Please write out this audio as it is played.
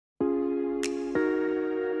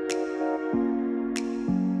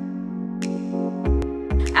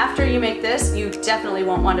after you make this, you definitely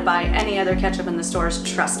won't want to buy any other ketchup in the stores,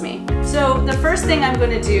 trust me. So the first thing I'm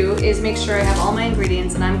going to do is make sure I have all my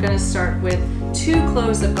ingredients, and I'm going to start with 2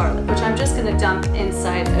 cloves of garlic, which I'm just going to dump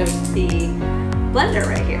inside of the blender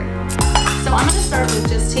right here. So I'm going to start with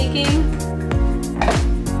just taking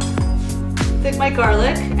my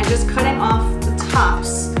garlic and just cutting off the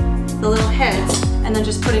tops, the little heads, and then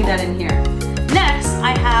just putting that in here. Next,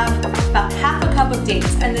 I have about half a cup of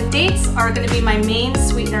dates, and the dates are going to be my main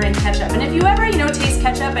sweetener in ketchup. And if you ever, taste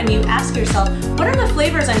ketchup and you ask yourself, what are the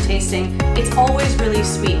flavors I'm tasting? It's always really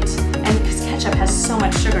sweet, and because ketchup has so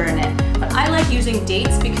much sugar in it. But I like using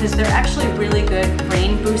dates because they're actually really good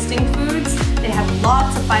brain boosting foods. They have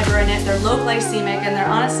lots of fiber in it, they're low glycemic, and they're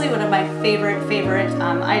honestly one of my favorite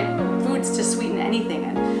foods to sweeten anything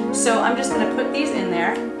in. So I'm just going to put these in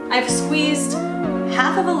there. I've squeezed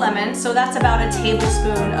half of a lemon, so that's about a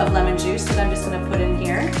tablespoon of lemon juice that I'm just going to put in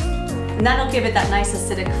here. And that'll give it that nice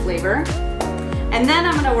acidic flavor. And then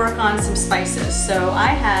I'm going to work on some spices. So I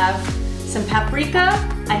have some paprika,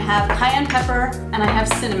 I have cayenne pepper, and I have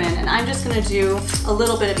cinnamon. And I'm just going to do a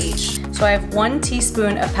little bit of each. So I have 1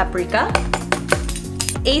 teaspoon of paprika,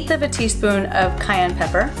 1/8 of a teaspoon of cayenne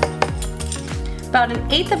pepper, about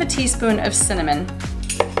 1/8 of a teaspoon of cinnamon.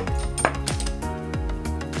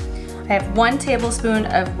 I have 1 tablespoon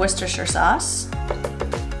of Worcestershire sauce,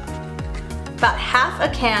 about half a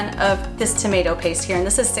can of this tomato paste here, and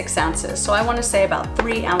this is 6 ounces, so I want to say about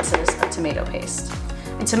 3 ounces of tomato paste.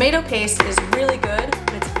 And tomato paste is really good,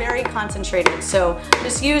 but it's very concentrated, so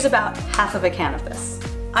just use about half of a can of this.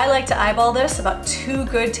 I like to eyeball this, about 2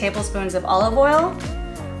 good tablespoons of olive oil,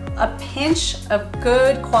 a pinch of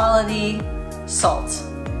good quality salt.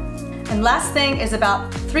 And last thing is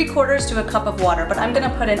about 3/4 to a cup of water, but I'm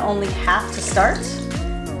gonna put in only half to start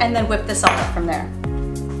and then whip this all up from there.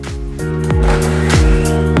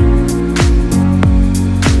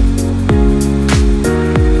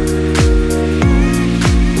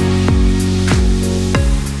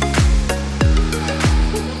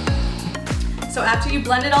 So after you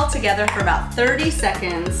blend it all together for about 30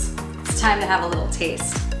 seconds, it's time to have a little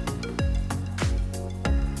taste.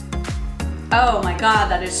 Oh my God,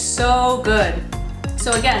 that is so good.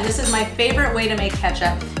 So again, this is my favorite way to make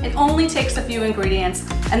ketchup. It only takes a few ingredients,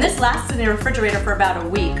 and this lasts in the refrigerator for about a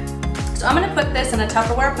week. So I'm gonna put this in a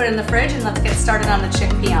Tupperware, put it in the fridge, and let's get started on the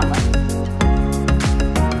chickpea omelet.